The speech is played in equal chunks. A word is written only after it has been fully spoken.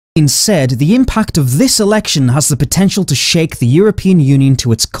Being said, the impact of this election has the potential to shake the European Union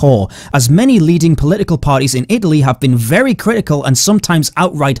to its core, as many leading political parties in Italy have been very critical and sometimes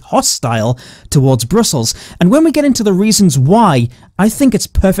outright hostile towards Brussels. And when we get into the reasons why, I think it's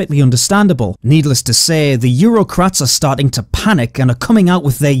perfectly understandable. Needless to say, the Eurocrats are starting to panic and are coming out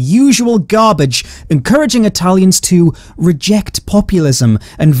with their usual garbage, encouraging Italians to reject populism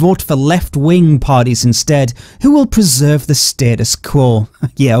and vote for left-wing parties instead, who will preserve the status quo.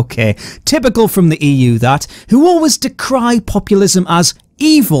 Yeah, okay, typical from the EU that, who always decry populism as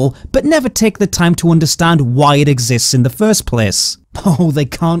evil, but never take the time to understand why it exists in the first place. Oh, they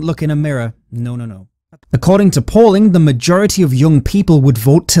can't look in a mirror. No, no, no. According to polling, the majority of young people would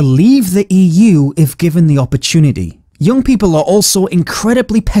vote to leave the EU if given the opportunity. Young people are also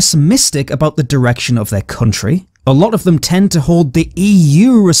incredibly pessimistic about the direction of their country. A lot of them tend to hold the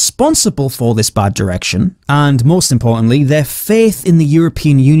EU responsible for this bad direction, and most importantly, their faith in the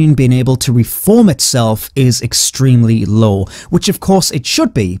European Union being able to reform itself is extremely low, which of course it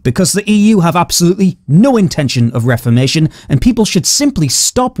should be, because the EU have absolutely no intention of reformation, and people should simply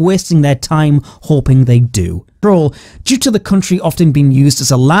stop wasting their time hoping they do. After all, due to the country often being used as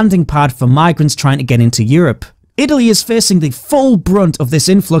a landing pad for migrants trying to get into Europe, Italy is facing the full brunt of this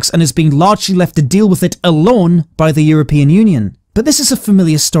influx and is being largely left to deal with it alone by the European Union. But this is a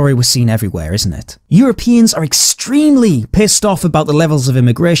familiar story we're seeing everywhere, isn't it? Europeans are extremely pissed off about the levels of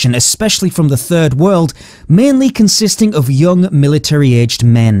immigration, especially from the third world, mainly consisting of young military-aged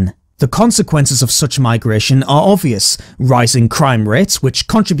men. The consequences of such migration are obvious: rising crime rates, which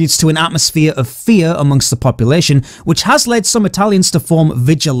contributes to an atmosphere of fear amongst the population, which has led some Italians to form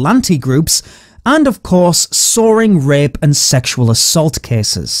vigilante groups, and of course, soaring rape and sexual assault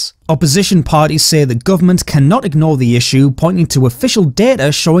cases. Opposition parties say the government cannot ignore the issue, pointing to official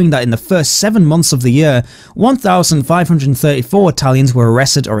data showing that in the first 7 months of the year, 1,534 Italians were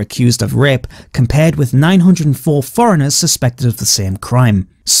arrested or accused of rape, compared with 904 foreigners suspected of the same crime.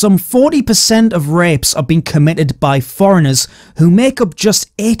 Some 40% of rapes are being committed by foreigners, who make up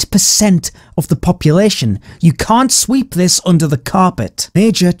just 8% of the population. You can't sweep this under the carpet.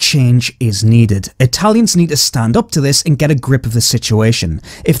 Major change is needed. Italians need to stand up to this and get a grip of the situation.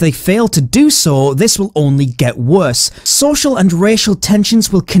 If they fail to do so, this will only get worse. Social and racial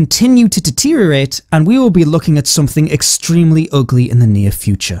tensions will continue to deteriorate, and we will be looking at something extremely ugly in the near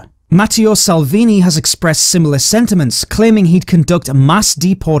future. Matteo Salvini has expressed similar sentiments, claiming he'd conduct mass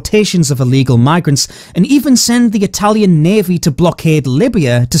deportations of illegal migrants and even send the Italian Navy to blockade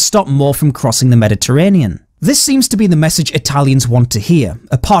Libya to stop more from crossing the Mediterranean. This seems to be the message Italians want to hear,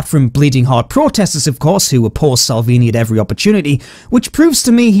 apart from bleeding heart protesters of course, who oppose Salvini at every opportunity, which proves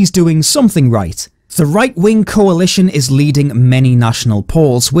to me he's doing something right. The right-wing coalition is leading many national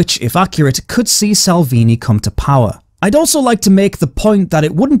polls, which, if accurate, could see Salvini come to power. I'd also like to make the point that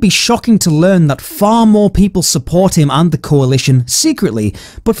it wouldn't be shocking to learn that far more people support him and the coalition secretly,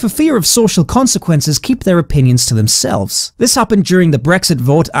 but for fear of social consequences keep their opinions to themselves. This happened during the Brexit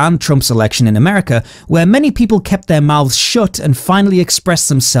vote and Trump's election in America, where many people kept their mouths shut and finally expressed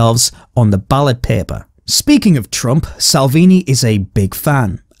themselves on the ballot paper. Speaking of Trump, Salvini is a big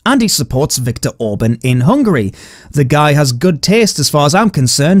fan. And he supports Viktor Orban in Hungary. The guy has good taste as far as I'm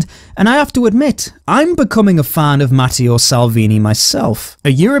concerned, and I have to admit, I'm becoming a fan of Matteo Salvini myself. A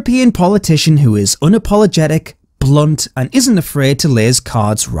European politician who is unapologetic, blunt, and isn't afraid to lay his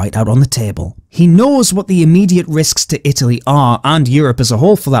cards right out on the table. He knows what the immediate risks to Italy are, and Europe as a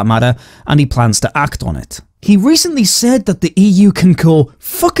whole for that matter, and he plans to act on it. He recently said that the EU can go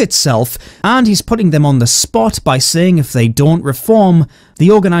fuck itself, and he's putting them on the spot by saying if they don't reform,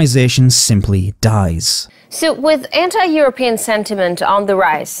 the organisation simply dies. So with anti-European sentiment on the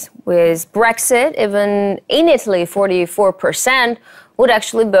rise, with Brexit, even in Italy 44% would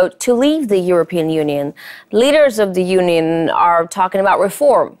actually vote to leave the European Union. Leaders of the Union are talking about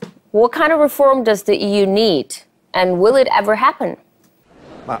reform. What kind of reform does the EU need, and will it ever happen?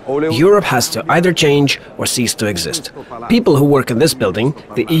 Europe has to either change or cease to exist. People who work in this building,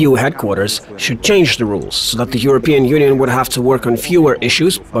 the EU headquarters, should change the rules so that the European Union would have to work on fewer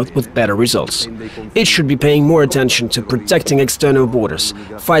issues but with better results. It should be paying more attention to protecting external borders,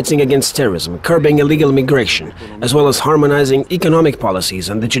 fighting against terrorism, curbing illegal migration, as well as harmonizing economic policies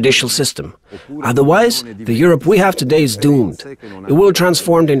and the judicial system. Otherwise, the Europe we have today is doomed. It will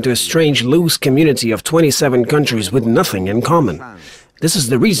transform into a strange, loose community of 27 countries with nothing in common. This is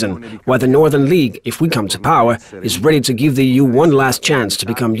the reason why the Northern League, if we come to power, is ready to give the EU one last chance to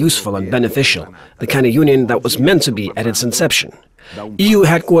become useful and beneficial, the kind of union that was meant to be at its inception. EU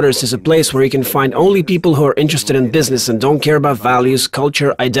headquarters is a place where you can find only people who are interested in business and don't care about values,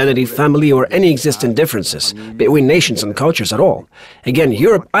 culture, identity, family, or any existing differences between nations and cultures at all. Again,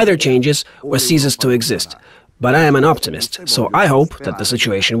 Europe either changes or ceases to exist. But I am an optimist, so I hope that the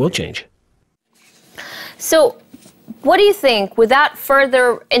situation will change. So, what do you think, without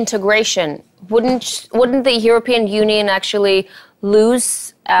further integration, wouldn't the European Union actually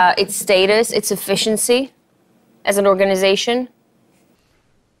lose its status, its efficiency as an organization?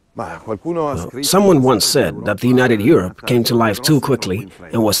 Someone once said that the United Europe came to life too quickly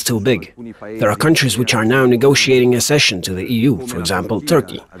and was too big. There are countries which are now negotiating accession to the EU, for example,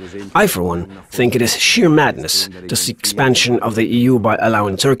 Turkey. I, for one, think it is sheer madness to seek expansion of the EU by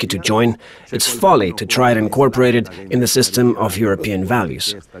allowing Turkey to join. It's folly to try to incorporate it in the system of European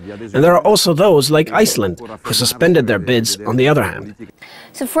values. And there are also those like Iceland, who suspended their bids on the other hand.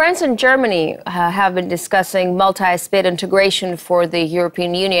 So France and Germany have been discussing multi-split integration for the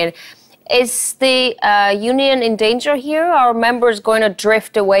European Union. Is the Union in danger here? Are members going to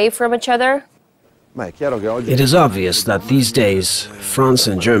drift away from each other? It is obvious that these days France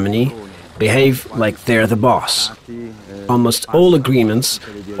and Germany behave like they're the boss. Almost all agreements,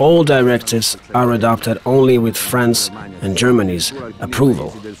 all directives are adopted only with France and Germany's approval.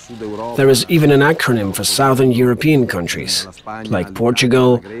 There is even an acronym for Southern European countries, like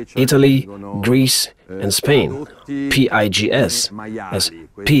Portugal, Italy, Greece, and Spain, PIGS, as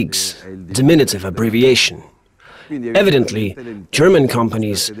PIGS, diminutive abbreviation. Evidently, German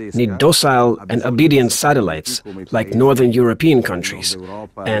companies need docile and obedient satellites, like Northern European countries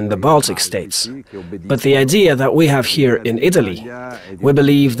and the Baltic states. But the idea that we have here in Italy, we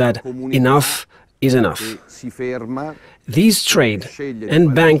believe that enough is enough. These trade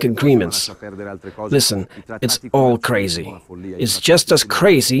and bank agreements, listen, it's all crazy. It's just as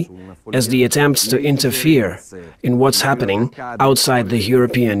crazy as the attempts to interfere in what's happening outside the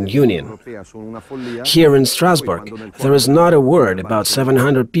European Union. Here in Strasbourg, there is not a word about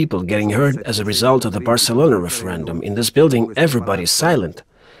 700 people getting hurt as a result of the Barcelona referendum. In this building, everybody's silent.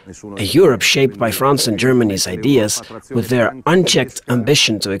 A Europe shaped by France and Germany's ideas, with their unchecked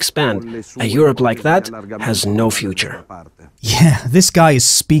ambition to expand, a Europe like that has no future. Yeah, this guy is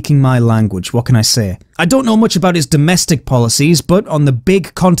speaking my language, what can I say? I don't know much about his domestic policies, but on the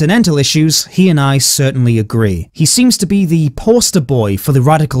big continental issues, he and I certainly agree. He seems to be the poster boy for the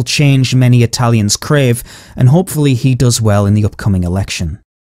radical change many Italians crave, and hopefully he does well in the upcoming election.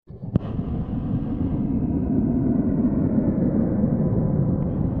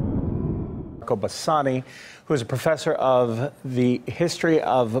 Bassani, who is a professor of the history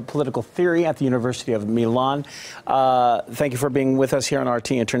of political theory at the University of Milan. Thank you for being with us here on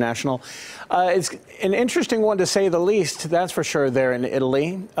RT International. It's an interesting one to say the least, that's for sure, there in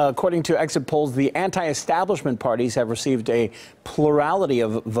Italy. According to exit polls, the anti-establishment parties have received a plurality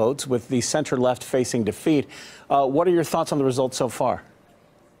of votes, with the center-left facing defeat. What are your thoughts on the results so far?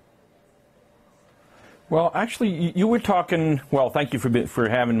 Well, actually, you were talking, well, thank you for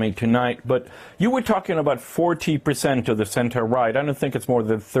having me tonight, but you were talking about 40% of the center-right. I don't think it's more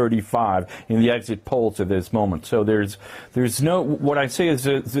than 35 in the exit polls at this moment. So there's no, what I say is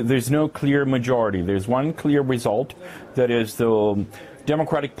there's no clear majority. There's one clear result, that is the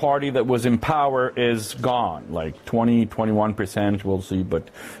Democratic Party that was in power is gone, like 21%, we'll see, but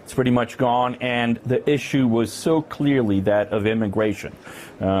it's pretty much gone. And the issue was so clearly that of immigration,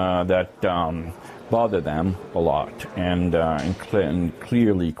 that bothered them a lot, and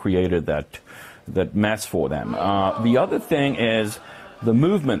clearly created that mess for them. The other thing is the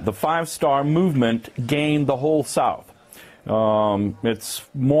movement, the five-star movement, gained the whole South. It's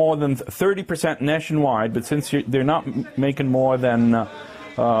more than 30% nationwide, but since they're not making more than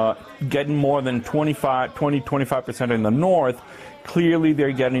getting more than 25% in the north, clearly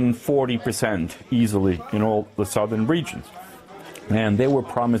they're getting 40% easily in all the southern regions. And they were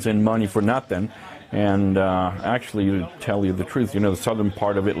promising money for nothing. And actually, to tell you the truth, the southern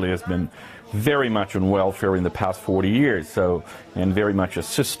part of Italy has been very much on welfare in the past 40 years, so, and very much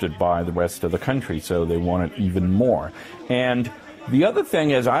assisted by the rest of the country, so they want it even more. And the other thing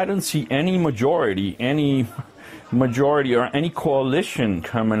is, I don't see any majority or any coalition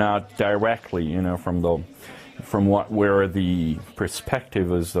coming out directly, from where the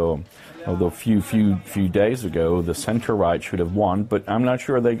perspective is, although a few days ago, the center-right should have won, but I'm not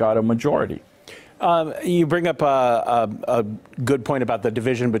sure they got a majority. You bring up a good point about the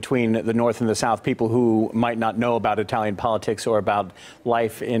division between the North and the South. People who might not know about Italian politics or about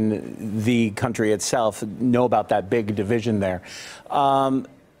life in the country itself know about that big division there.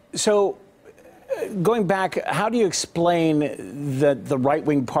 So Going back, how do you explain that the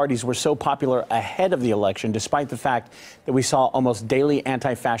right-wing parties were so popular ahead of the election, despite the fact that we saw almost daily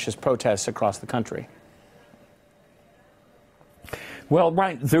anti-fascist protests across the country? Well,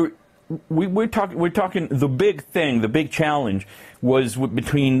 right, we're talking the big thing, the big challenge was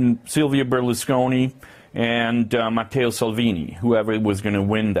between Silvio Berlusconi and Matteo Salvini, whoever was going to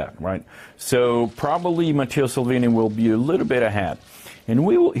win that, right? So probably Matteo Salvini will be a little bit ahead. And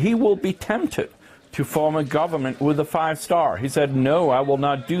he will be tempted to form a government with a 5-star. He said, no, I will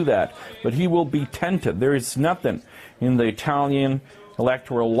not do that. But he will be tempted. There is nothing in the Italian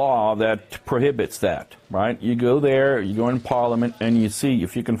electoral law that prohibits that, right? You go there, you go in parliament, and you see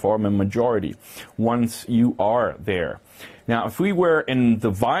if you can form a majority once you are there. Now, if we were in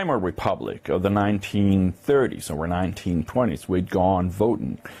the Weimar Republic of the 1930s or 1920s, we'd go on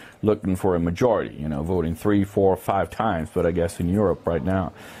voting, looking for a majority, you know, voting 3, 4, 5 times. But I guess in Europe right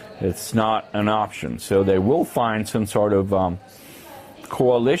now, it's not an option. So they will find some sort of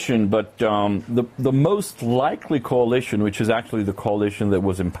coalition, but the most likely coalition, which is actually the coalition that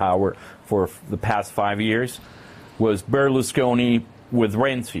was in power for the past 5 years, was Berlusconi with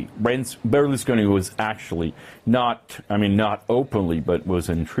Renzi. Berlusconi was actually not openly, but was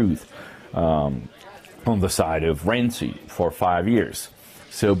in truth on the side of Renzi for 5 years.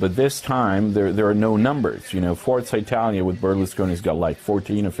 So, but this time there are no numbers. You know, Forza Italia with Berlusconi's got like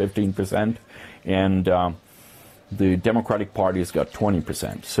 14 or 15%, and the Democratic Party has got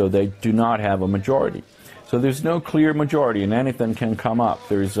 20%. So they do not have a majority. So there's no clear majority, and anything can come up.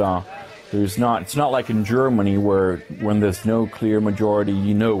 There's not. It's not like in Germany where when there's no clear majority,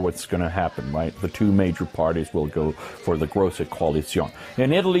 you know what's going to happen, right? The two major parties will go for the Grosse Koalition.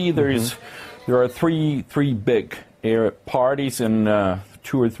 In Italy, there are three big parties and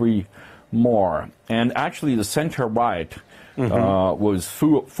 2 or 3 more. And actually, the center-right was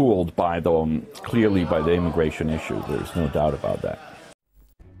fooled by clearly by the immigration issue. There's no doubt about that.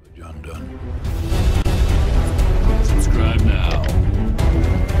 John Dunn. Subscribe now.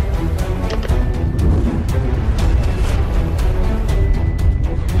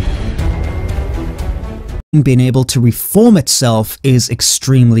 Being able to reform itself is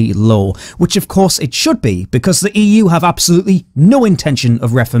extremely low, which of course it should be, because the EU have absolutely no intention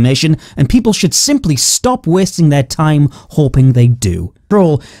of reformation, and people should simply stop wasting their time hoping they do. After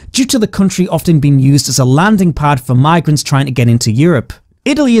all, due to the country often being used as a landing pad for migrants trying to get into Europe.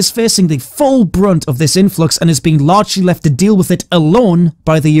 Italy is facing the full brunt of this influx and is being largely left to deal with it alone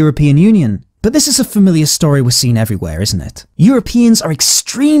by the European Union. But this is a familiar story we're seeing everywhere, isn't it? Europeans are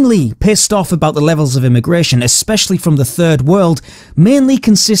extremely pissed off about the levels of immigration, especially from the Third World, mainly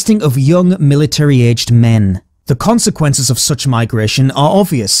consisting of young military-aged men. The consequences of such migration are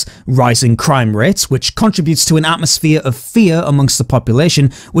obvious. Rising crime rates, which contributes to an atmosphere of fear amongst the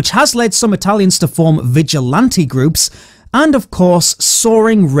population, which has led some Italians to form vigilante groups, and of course,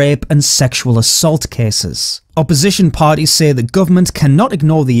 soaring rape and sexual assault cases. Opposition parties say the government cannot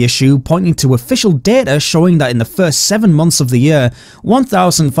ignore the issue, pointing to official data showing that in the first 7 months of the year,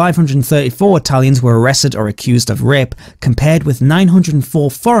 1,534 Italians were arrested or accused of rape, compared with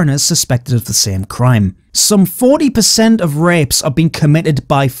 904 foreigners suspected of the same crime. Some 40% of rapes are being committed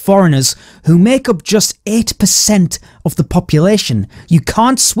by foreigners, who make up just 8% of the population. You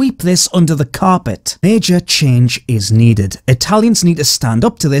can't sweep this under the carpet. Major change is needed. Italians need to stand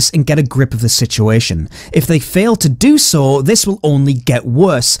up to this and get a grip of the situation. If they fail to do so, this will only get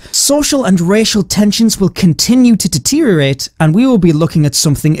worse. Social and racial tensions will continue to deteriorate, and we will be looking at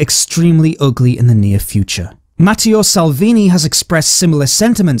something extremely ugly in the near future. Matteo Salvini has expressed similar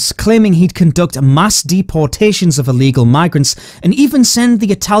sentiments, claiming he'd conduct mass deportations of illegal migrants and even send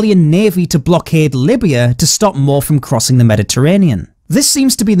the Italian Navy to blockade Libya to stop more from crossing the Mediterranean. This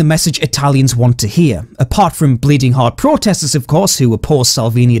seems to be the message Italians want to hear, apart from bleeding heart protesters, of course, who oppose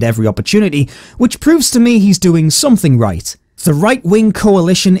Salvini at every opportunity, which proves to me he's doing something right. The right-wing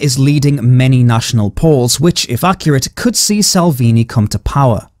coalition is leading many national polls, which, if accurate, could see Salvini come to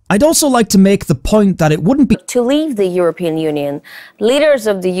power. I'd also like to make the point that it wouldn't be to leave the European Union. Leaders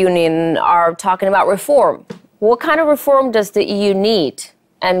of the Union are talking about reform. What kind of reform does the EU need?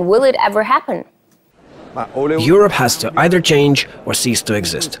 And will it ever happen? Europe has to either change or cease to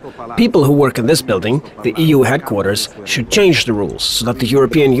exist. People who work in this building, the EU headquarters, should change the rules so that the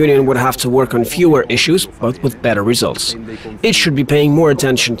European Union would have to work on fewer issues but with better results. It should be paying more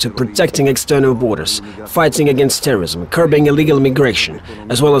attention to protecting external borders, fighting against terrorism, curbing illegal migration,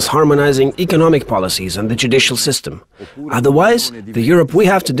 as well as harmonizing economic policies and the judicial system. Otherwise, the Europe we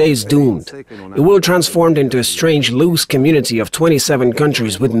have today is doomed. It will transform into a strange, loose community of 27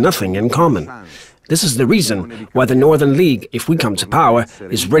 countries with nothing in common. This is the reason why the Northern League, if we come to power,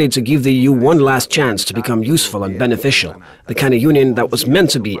 is ready to give the EU one last chance to become useful and beneficial, the kind of union that was meant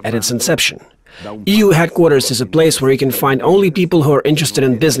to be at its inception. EU headquarters is a place where you can find only people who are interested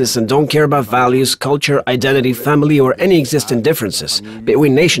in business and don't care about values, culture, identity, family, or any existing differences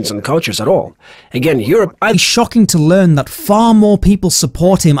between nations and cultures at all. Again, Europe... It's shocking to learn that far more people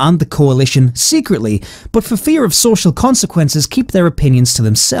support him and the coalition secretly, but for fear of social consequences keep their opinions to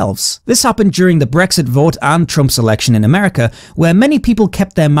themselves. This happened during the Brexit vote and Trump's election in America, where many people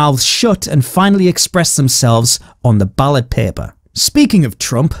kept their mouths shut and finally expressed themselves on the ballot paper. Speaking of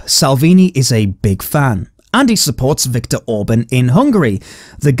Trump, Salvini is a big fan, and he supports Viktor Orban in Hungary.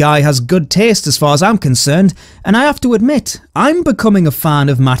 The guy has good taste as far as I'm concerned, and I have to admit, I'm becoming a fan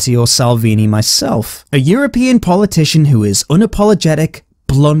of Matteo Salvini myself. A European politician who is unapologetic,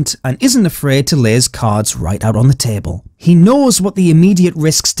 blunt, and isn't afraid to lay his cards right out on the table. He knows what the immediate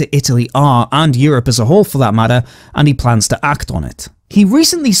risks to Italy are, and Europe as a whole for that matter, and he plans to act on it. He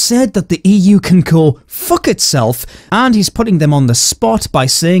recently said that the EU can go fuck itself, and he's putting them on the spot by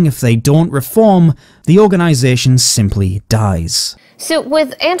saying if they don't reform, the organisation simply dies. So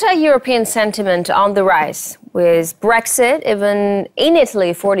with anti-European sentiment on the rise, with Brexit, even in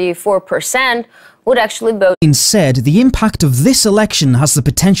Italy 44% would actually vote. Said, the impact of this election has the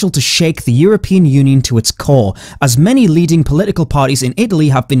potential to shake the European Union to its core, as many leading political parties in Italy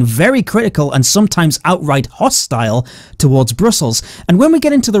have been very critical and sometimes outright hostile towards Brussels. And when we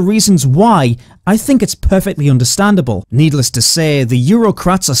get into the reasons why, I think it's perfectly understandable. Needless to say, the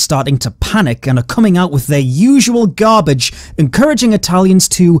Eurocrats are starting to panic and are coming out with their usual garbage, encouraging Italians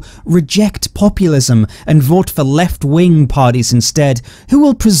to reject populism and vote for left-wing parties instead, who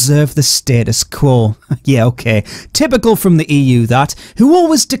will preserve the status quo. Yeah, okay. Typical from the EU that, who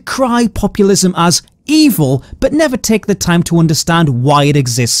always decry populism as evil, but never take the time to understand why it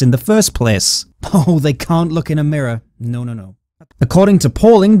exists in the first place. Oh, they can't look in a mirror. No, no, no. According to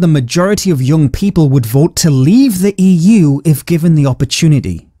polling, the majority of young people would vote to leave the EU if given the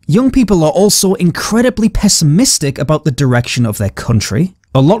opportunity. Young people are also incredibly pessimistic about the direction of their country.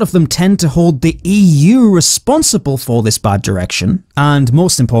 A lot of them tend to hold the EU responsible for this bad direction, and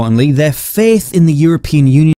most importantly, their faith in the European Union